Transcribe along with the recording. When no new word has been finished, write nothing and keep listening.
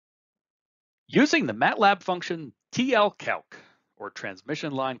Using the MATLAB function tlcalc, or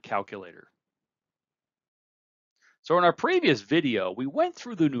transmission line calculator. So in our previous video, we went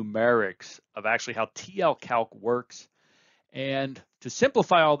through the numerics of actually how tlcalc works. And to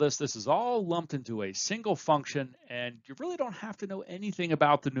simplify all this, this is all lumped into a single function, and you really don't have to know anything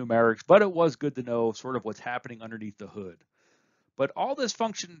about the numerics, but it was good to know sort of what's happening underneath the hood. But all this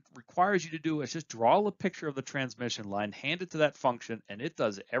function requires you to do is just draw a picture of the transmission line, hand it to that function, and it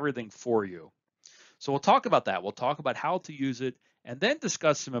does everything for you. So we'll talk about that. We'll talk about how to use it and then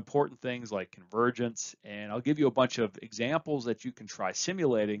discuss some important things like convergence. And I'll give you a bunch of examples that you can try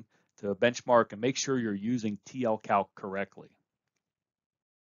simulating to benchmark and make sure you're using tlcalc correctly.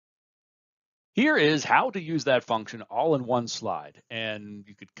 Here is how to use that function all in one slide. And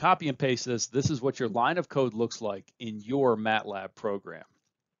you could copy and paste this. This is what your line of code looks like in your MATLAB program.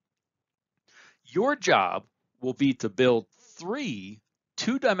 Your job will be to build 3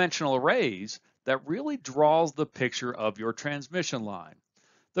 two-dimensional arrays that really draws the picture of your transmission line.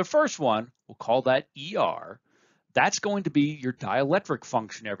 The first one, we'll call that ER. That's going to be your dielectric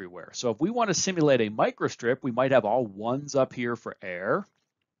function everywhere. So if we want to simulate a microstrip, we might have all ones up here for air.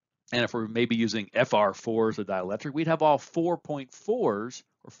 And if we're maybe using FR4 as a dielectric, we'd have all 4.4s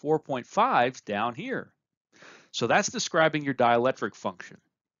or 4.5s down here. So that's describing your dielectric function.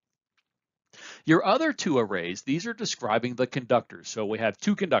 Your other 2 arrays, these are describing the conductors. So we have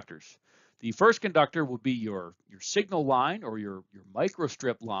 2 conductors. The first conductor will be your signal line or your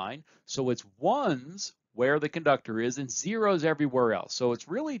microstrip line. So it's 1s where the conductor is and 0s everywhere else. So it's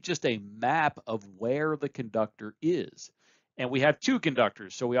really just a map of where the conductor is. And we have 2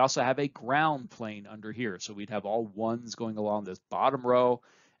 conductors. So we also have a ground plane under here. So we'd have all 1s going along this bottom row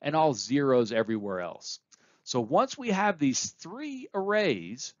and all 0s everywhere else. So once we have these 3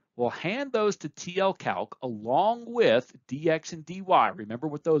 arrays, we'll hand those to tlcalc along with dx and dy. Remember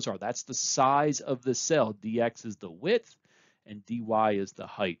what those are. That's the size of the cell. dx is the width and dy is the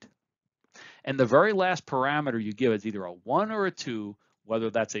height. And the very last parameter you give is either a 1 or a 2, whether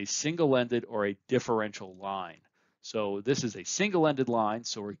that's a single-ended or a differential line. So this is a single-ended line,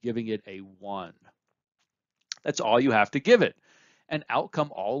 so we're giving it a 1. That's all you have to give it. And out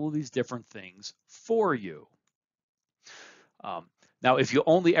come all of these different things for you. Now, if you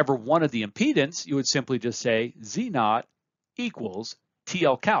only ever wanted the impedance, you would simply just say Z0 equals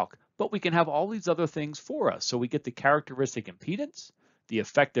tlcalc. But we can have all these other things for us. So we get the characteristic impedance, the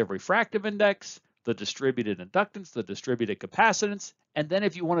effective refractive index, the distributed inductance, the distributed capacitance. And then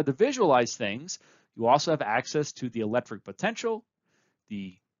if you wanted to visualize things, you also have access to the electric potential,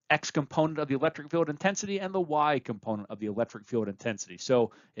 the X component of the electric field intensity, and the Y component of the electric field intensity.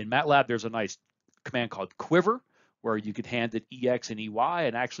 So in MATLAB, there's a nice command called quiver, where you could hand it EX and EY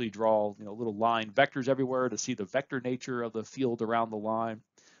and actually draw little line vectors everywhere to see the vector nature of the field around the line.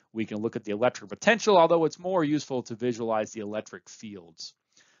 We can look at the electric potential, although it's more useful to visualize the electric fields.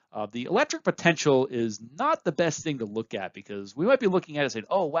 The electric potential is not the best thing to look at because we might be looking at it and saying,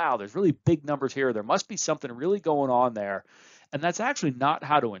 oh, wow, there's really big numbers here. There must be something really going on there. And that's actually not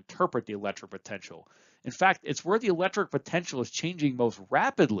how to interpret the electric potential. In fact, it's where the electric potential is changing most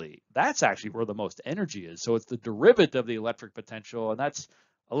rapidly. That's actually where the most energy is. So it's the derivative of the electric potential, and that's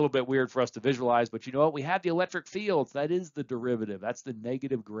a little bit weird for us to visualize, but you know what? We have the electric fields. That is the derivative. That's the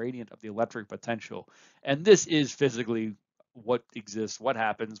negative gradient of the electric potential. And this is physically what exists, what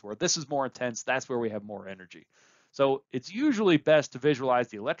happens, where this is more intense, that's where we have more energy. So it's usually best to visualize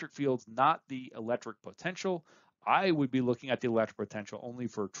the electric fields, not the electric potential. I would be looking at the electric potential only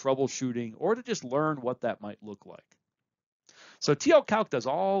for troubleshooting or to just learn what that might look like. So tlcalc does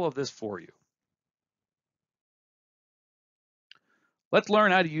all of this for you. Let's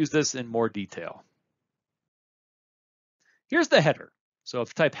learn how to use this in more detail. Here's the header. So if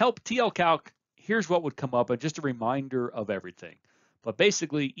you type help tlcalc, here's what would come up, and just a reminder of everything. But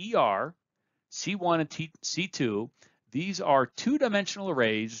basically ER, C1 and C2, these are 2-dimensional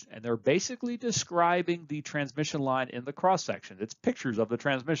arrays, and they're basically describing the transmission line in the cross-section. It's pictures of the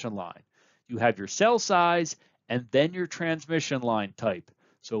transmission line. You have your cell size and then your transmission line type.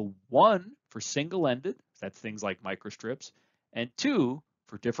 So 1 for single-ended, that's things like microstrips, and 2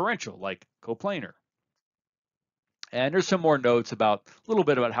 for differential, like coplanar. And there's some more notes about a little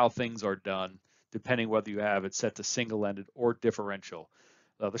bit about how things are done, depending whether you have it set to single-ended or differential.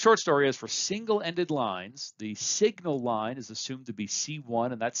 The short story is for single-ended lines, the signal line is assumed to be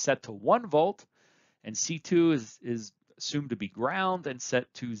C1, and that's set to 1 volt, and C2 is assumed to be ground and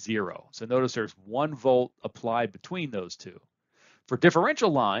set to 0. So notice there's 1 volt applied between those two. For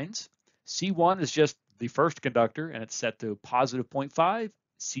differential lines, C1 is just the first conductor, and it's set to positive 0.5.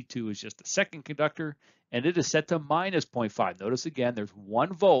 C2 is just the second conductor, and it is set to minus 0.5. Notice again, there's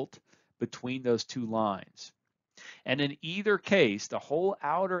 1 volt between those two lines. And in either case, the whole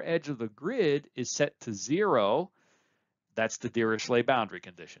outer edge of the grid is set to 0. That's the Dirichlet boundary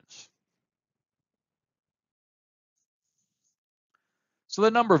conditions. So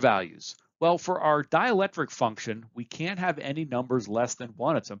the number values. Well, for our dielectric function, we can't have any numbers less than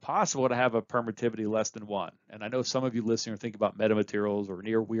 1. It's impossible to have a permittivity less than 1. And I know some of you listening are thinking about metamaterials or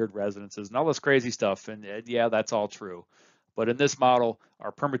near weird resonances and all this crazy stuff. And yeah, that's all true. But in this model,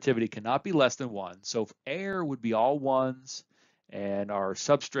 our permittivity cannot be less than 1. So if air would be all 1s, and our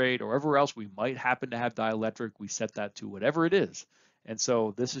substrate or wherever else we might happen to have dielectric, we set that to whatever it is. And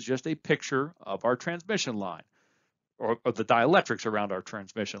so this is just a picture of our transmission line, or the dielectrics around our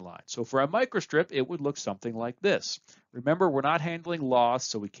transmission line. So for a microstrip, it would look something like this. Remember, we're not handling loss,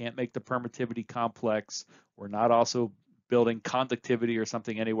 so we can't make the permittivity complex. We're not also building conductivity or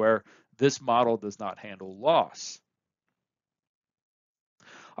something anywhere. This model does not handle loss.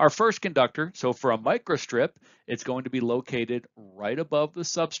 Our first conductor, so for a microstrip, it's going to be located right above the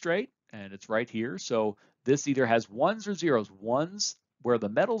substrate, and it's right here. So this either has 1s or 0s, 1s where the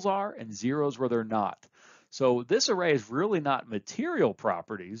metals are and 0s where they're not. So this array is really not material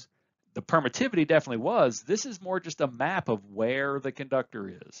properties. The permittivity definitely was. This is more just a map of where the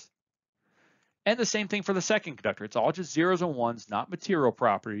conductor is. And the same thing for the second conductor. It's all just 0s and 1s, not material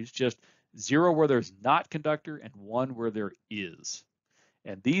properties, just 0 where there's not conductor and 1 where there is.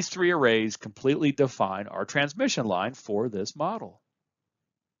 And these three arrays completely define our transmission line for this model.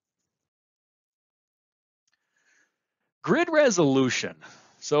 Grid resolution.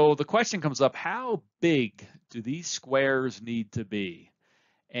 So the question comes up, how big do these squares need to be?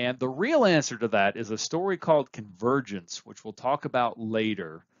 And the real answer to that is a story called convergence, which we'll talk about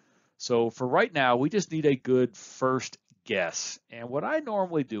later. So for right now, we just need a good first guess. And what I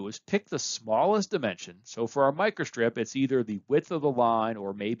normally do is pick the smallest dimension. So for our microstrip, it's either the width of the line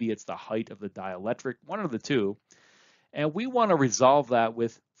or maybe it's the height of the dielectric, one of the two. And we want to resolve that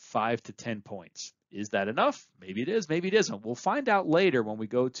with 5 to 10 points. Is that enough? Maybe it is, maybe it isn't. We'll find out later when we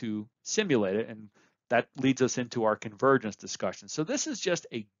go to simulate it, and that leads us into our convergence discussion. So this is just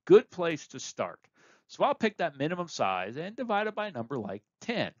a good place to start. So I'll pick that minimum size and divide it by a number like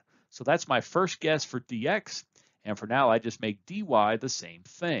 10. So that's my first guess for dx, and for now I just make dy the same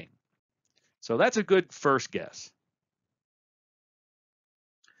thing. So that's a good first guess.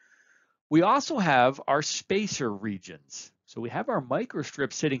 We also have our spacer regions. So we have our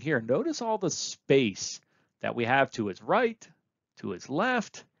microstrip sitting here. Notice all the space that we have to its right, to its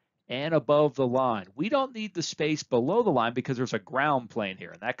left, and above the line. We don't need the space below the line because there's a ground plane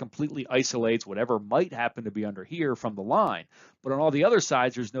here, and that completely isolates whatever might happen to be under here from the line. But on all the other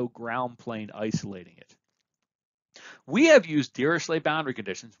sides, there's no ground plane isolating it. We have used Dirichlet boundary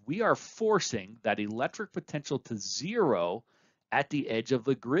conditions. We are forcing that electric potential to 0 at the edge of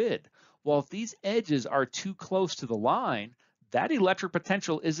the grid. Well, if these edges are too close to the line, that electric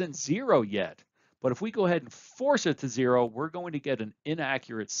potential isn't 0 yet. But if we go ahead and force it to 0, we're going to get an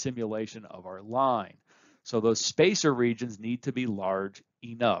inaccurate simulation of our line. So those spacer regions need to be large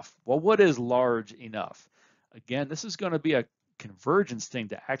enough. Well, what is large enough? Again, this is going to be a convergence thing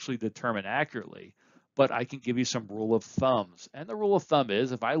to actually determine accurately, but I can give you some rule of thumbs. And the rule of thumb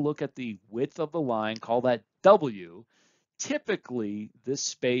is if I look at the width of the line, call that W, typically this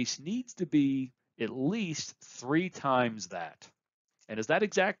space needs to be at least 3 times that. And is that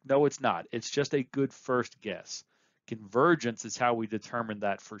exact? No, it's not. It's just a good first guess. Convergence is how we determine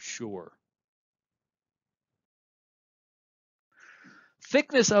that for sure.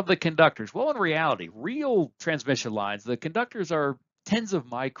 Thickness of the conductors. Well, in reality, real transmission lines, the conductors are tens of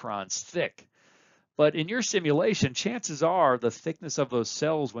microns thick. But in your simulation, chances are the thickness of those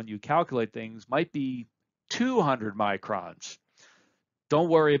cells when you calculate things might be 200 microns. Don't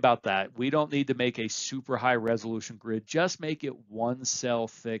worry about that. We don't need to make a super high resolution grid. Just make it 1 cell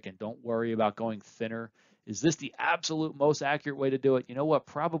thick and don't worry about going thinner. Is this the absolute most accurate way to do it? You know what?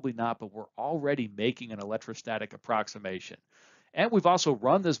 Probably not, but we're already making an electrostatic approximation. And we've also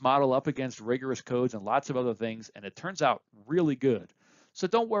run this model up against rigorous codes and lots of other things, and it turns out really good. So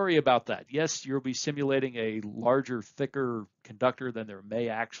don't worry about that. Yes, you'll be simulating a larger, thicker conductor than there may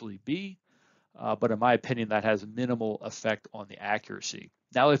actually be. But in my opinion, that has minimal effect on the accuracy.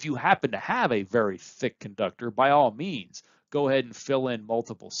 Now, if you happen to have a very thick conductor, by all means, go ahead and fill in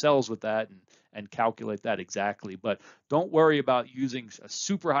multiple cells with that and calculate that exactly. But don't worry about using a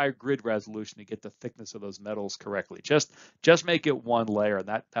super high grid resolution to get the thickness of those metals correctly. Just make it 1 layer, and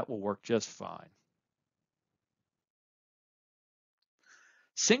that will work just fine.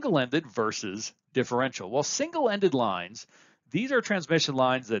 Single-ended versus differential. Well, single-ended lines, these are transmission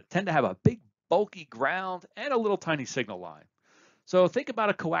lines that tend to have a big bulky ground and a little tiny signal line. So think about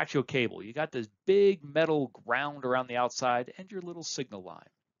a coaxial cable. You got this big metal ground around the outside and your little signal line,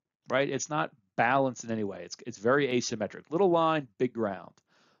 right? It's not balanced in any way. It's very asymmetric. Little line, big ground.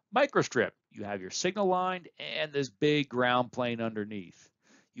 Microstrip, you have your signal line and this big ground plane underneath.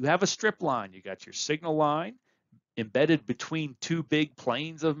 You have a strip line. You got your signal line embedded between two big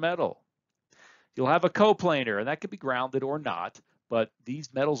planes of metal. You'll have a coplanar, and that could be grounded or not, but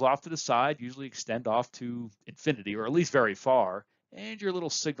these metals off to the side usually extend off to infinity, or at least very far, and your little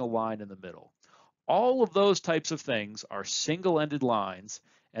signal line in the middle. All of those types of things are single-ended lines,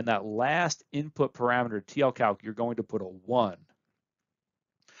 and that last input parameter, tlcalc, you're going to put a 1.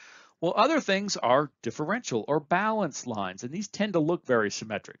 Well, other things are differential or balanced lines, and these tend to look very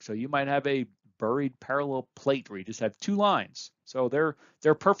symmetric. So you might have a buried parallel plate where you just have two lines. So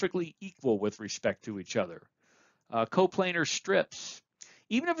they're perfectly equal with respect to each other. Coplanar strips,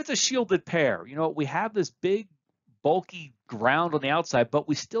 even if it's a shielded pair, we have this big bulky ground on the outside, but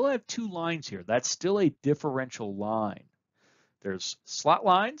we still have two lines here. That's still a differential line. There's slot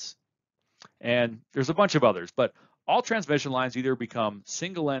lines, and there's a bunch of others, but all transmission lines either become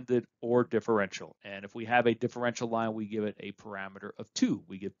single-ended or differential. And if we have a differential line, we give it a parameter of 2.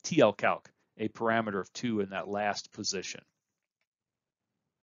 We give tlcalc a parameter of 2 in that last position.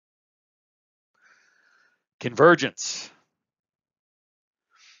 Convergence.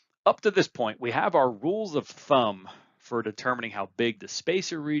 Up to this point, we have our rules of thumb for determining how big the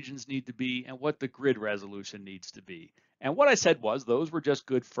spacer regions need to be and what the grid resolution needs to be. And what I said was those were just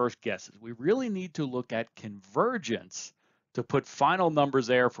good first guesses. We really need to look at convergence to put final numbers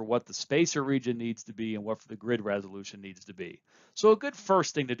there for what the spacer region needs to be and what the grid resolution needs to be. So a good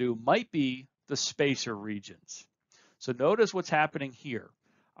first thing to do might be the spacer regions. So notice what's happening here.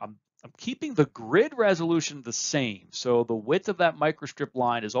 I'm keeping the grid resolution the same. So the width of that microstrip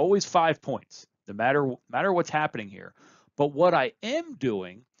line is always 5 points, no matter what's happening here. But what I am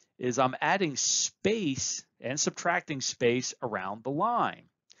doing is I'm adding space and subtracting space around the line.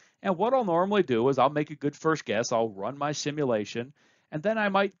 And what I'll normally do is I'll make a good first guess. I'll run my simulation, and then I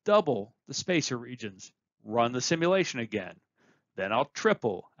might double the spacer regions, run the simulation again. Then I'll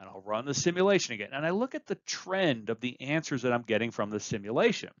triple, and I'll run the simulation again. And I look at the trend of the answers that I'm getting from the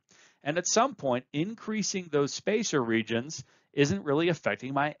simulation. And at some point, increasing those spacer regions isn't really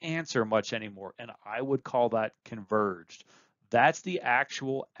affecting my answer much anymore, and I would call that converged. That's the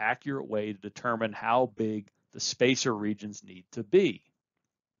actual accurate way to determine how big the spacer regions need to be.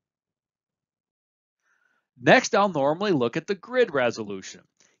 Next, I'll normally look at the grid resolution.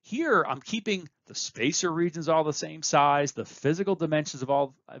 Here, I'm keeping the spacer regions all the same size, the physical dimensions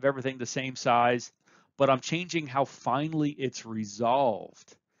of everything the same size, but I'm changing how finely it's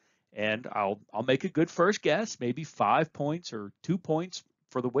resolved. And I'll make a good first guess, maybe 5 points or 2 points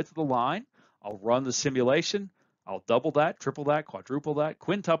for the width of the line. I'll run the simulation. I'll double that, triple that, quadruple that,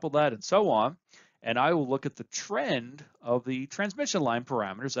 quintuple that, and so on. And I will look at the trend of the transmission line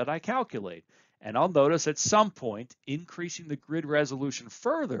parameters that I calculate. And I'll notice at some point, increasing the grid resolution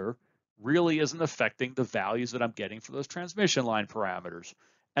further really isn't affecting the values that I'm getting for those transmission line parameters.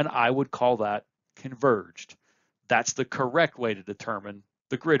 And I would call that converged. That's the correct way to determine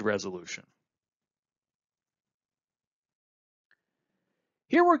the grid resolution.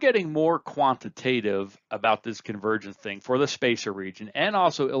 Here we're getting more quantitative about this convergence thing for the spacer region and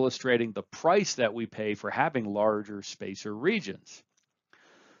also illustrating the price that we pay for having larger spacer regions.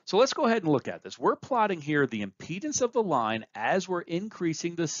 So let's go ahead and look at this. We're plotting here the impedance of the line as we're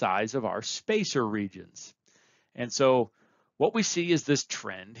increasing the size of our spacer regions. And so what we see is this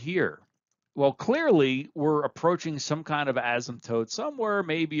trend here. Well, clearly we're approaching some kind of asymptote somewhere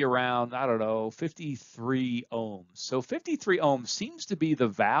maybe around, 53 ohms. So 53 ohms seems to be the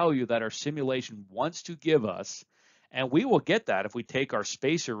value that our simulation wants to give us. And we will get that if we take our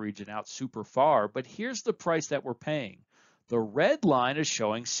spacer region out super far. But here's the price that we're paying. The red line is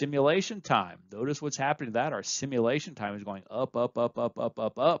showing simulation time. Notice what's happening to that. Our simulation time is going up, up, up, up, up,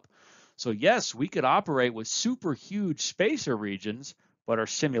 up, up. So yes, we could operate with super huge spacer regions, but our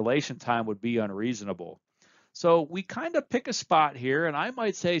simulation time would be unreasonable. So we kind of pick a spot here, and I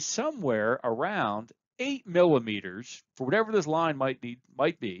might say somewhere around 8 millimeters, for whatever this line might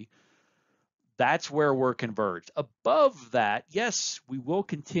be, that's where we're converged. Above that, yes, we will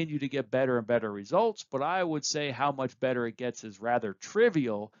continue to get better and better results, but I would say how much better it gets is rather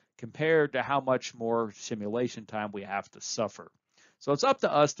trivial compared to how much more simulation time we have to suffer. So it's up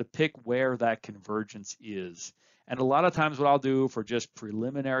to us to pick where that convergence is. And a lot of times what I'll do for just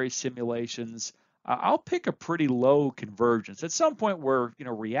preliminary simulations, I'll pick a pretty low convergence at some point where,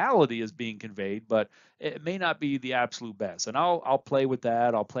 reality is being conveyed, but it may not be the absolute best. And I'll play with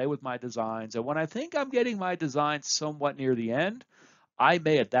that. I'll play with my designs. And when I think I'm getting my design somewhat near the end, I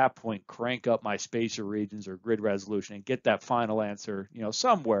may at that point crank up my spacer regions or grid resolution and get that final answer,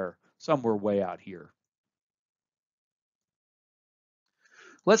 somewhere way out here.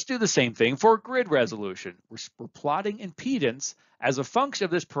 Let's do the same thing for grid resolution. We're plotting impedance as a function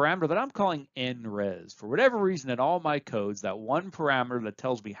of this parameter that I'm calling nres. For whatever reason, in all my codes, that one parameter that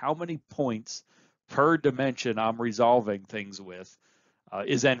tells me how many points per dimension I'm resolving things with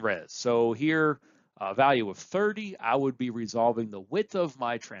is nres. So here, a value of 30, I would be resolving the width of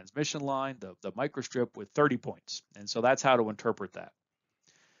my transmission line, the microstrip, with 30 points. And so that's how to interpret that.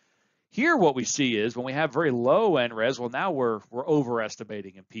 Here, what we see is when we have very low NRES, well, now we're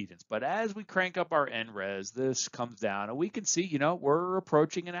overestimating impedance. But as we crank up our NRES, this comes down, and we can see, we're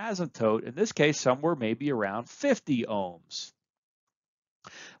approaching an asymptote. In this case, somewhere maybe around 50 ohms.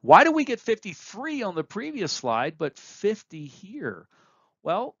 Why do we get 53 on the previous slide, but 50 here?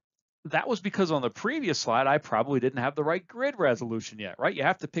 Well, that was because on the previous slide, I probably didn't have the right grid resolution yet, right? You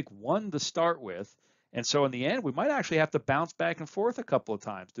have to pick one to start with. And so in the end, we might actually have to bounce back and forth a couple of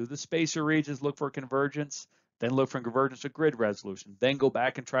times. Do the spacer regions, look for convergence, then look for convergence to grid resolution, then go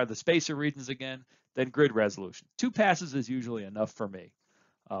back and try the spacer regions again, then grid resolution. 2 passes is usually enough for me.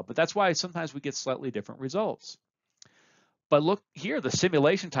 But that's why sometimes we get slightly different results. But look here, the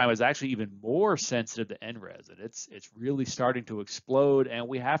simulation time is actually even more sensitive to NRES, and it's really starting to explode, and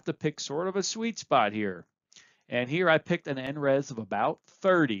we have to pick sort of a sweet spot here. And here I picked an NRES of about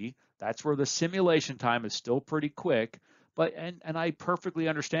 30. That's where the simulation time is still pretty quick, but and I perfectly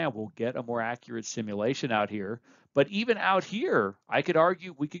understand we'll get a more accurate simulation out here. But even out here, I could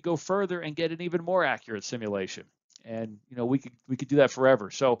argue we could go further and get an even more accurate simulation. And we could do that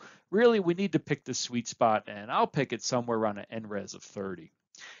forever. So really, we need to pick the sweet spot, and I'll pick it somewhere around an NRES of 30.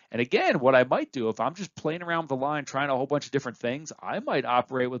 And again, what I might do if I'm just playing around with the line, trying a whole bunch of different things, I might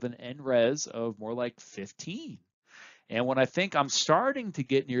operate with an NRES of more like 15. And when I think I'm starting to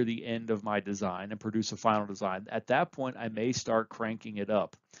get near the end of my design and produce a final design, at that point, I may start cranking it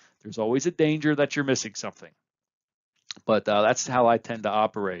up. There's always a danger that you're missing something. But that's how I tend to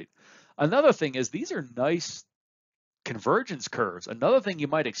operate. Another thing is these are nice convergence curves. Another thing you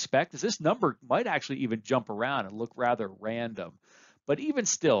might expect is this number might actually even jump around and look rather random. But even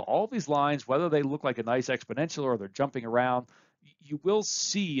still, all these lines, whether they look like a nice exponential or they're jumping around, you will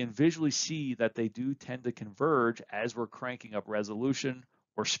see and visually see that they do tend to converge as we're cranking up resolution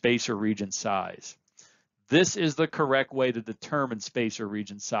or spacer region size. This is the correct way to determine spacer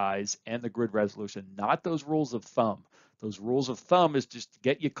region size and the grid resolution, not those rules of thumb. Those rules of thumb is just to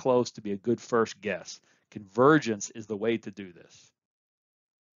get you close to be a good first guess. Convergence is the way to do this.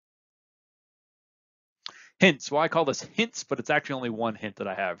 Hints. Well, I call this hints, but it's actually only one hint that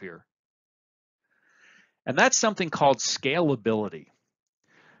I have here. And that's something called scalability.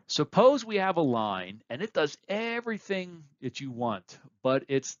 Suppose we have a line and it does everything that you want, but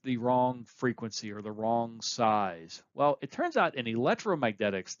it's the wrong frequency or the wrong size. Well, it turns out in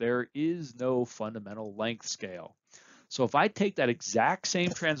electromagnetics, there is no fundamental length scale. So if I take that exact same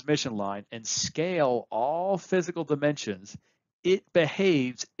transmission line and scale all physical dimensions, it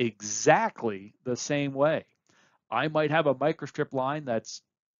behaves exactly the same way. I might have a microstrip line that's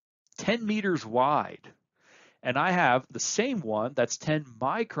 10 meters wide, and I have the same one that's 10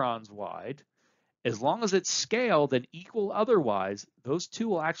 microns wide. As long as it's scaled and equal otherwise, those two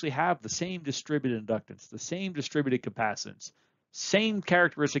will actually have the same distributed inductance, the same distributed capacitance, same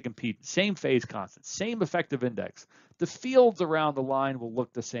characteristic impedance, same phase constant, same effective index. The fields around the line will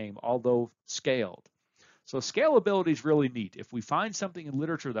look the same, although scaled. So scalability is really neat. If we find something in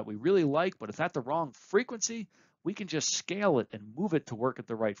literature that we really like, but it's at the wrong frequency, we can just scale it and move it to work at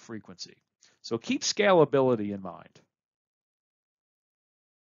the right frequency. So keep scalability in mind.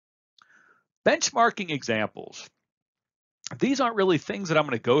 Benchmarking examples. These aren't really things that I'm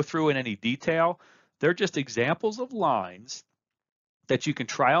going to go through in any detail. They're just examples of lines that you can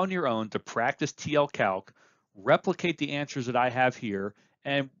try on your own to practice tlcalc, replicate the answers that I have here,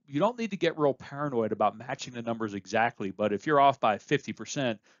 and you don't need to get real paranoid about matching the numbers exactly, but if you're off by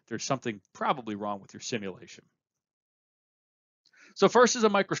 50%, there's something probably wrong with your simulation. So first is a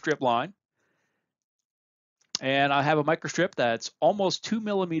microstrip line. And I have a microstrip that's almost 2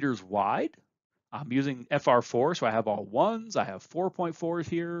 millimeters wide. I'm using FR4, so I have all ones. I have 4.4s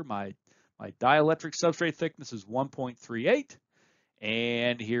here. My dielectric substrate thickness is 1.38.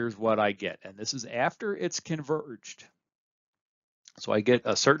 And here's what I get. And this is after it's converged. So I get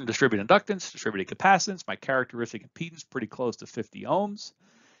a certain distributed inductance, distributed capacitance, my characteristic impedance pretty close to 50 ohms.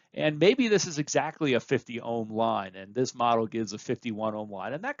 And maybe this is exactly a 50 ohm line, and this model gives a 51 ohm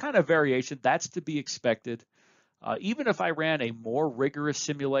line. And that kind of variation, that's to be expected. Even if I ran a more rigorous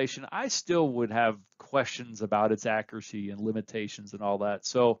simulation, I still would have questions about its accuracy and limitations and all that.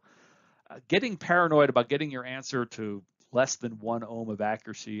 So getting paranoid about getting your answer to less than 1 ohm of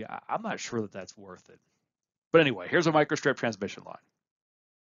accuracy, I'm not sure that that's worth it. But anyway, here's a microstrip transmission line.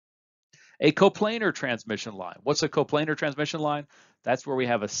 A coplanar transmission line. What's a coplanar transmission line? That's where we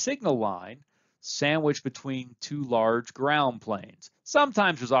have a signal line sandwiched between two large ground planes.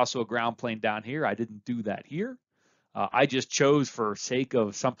 Sometimes there's also a ground plane down here. I didn't do that here. I just chose for sake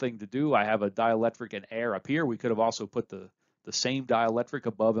of something to do. I have a dielectric and air up here. We could have also put the same dielectric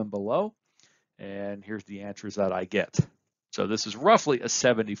above and below. And here's the answers that I get. So this is roughly a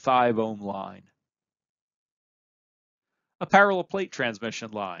 75 ohm line. A parallel plate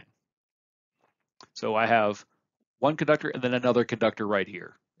transmission line. So I have one conductor and then another conductor right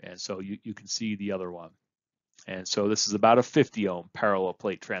here. And so you can see the other one. And so this is about a 50 ohm parallel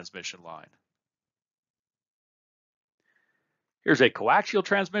plate transmission line. Here's a coaxial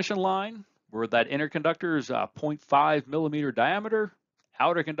transmission line where that inner conductor is 0.5 millimeter diameter,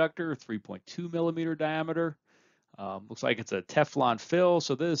 outer conductor 3.2 millimeter diameter. Looks like it's a Teflon fill.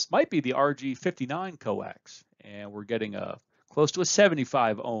 So this might be the RG59 coax. And we're getting close to a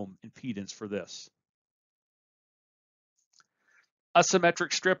 75 ohm impedance for this. A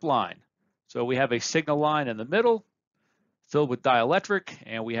symmetric strip line. So we have a signal line in the middle filled with dielectric,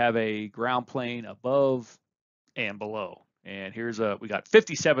 and we have a ground plane above and below. And here's we got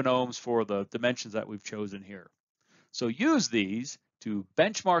 57 ohms for the dimensions that we've chosen here. So use these to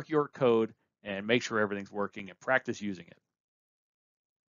benchmark your code and make sure everything's working and practice using it.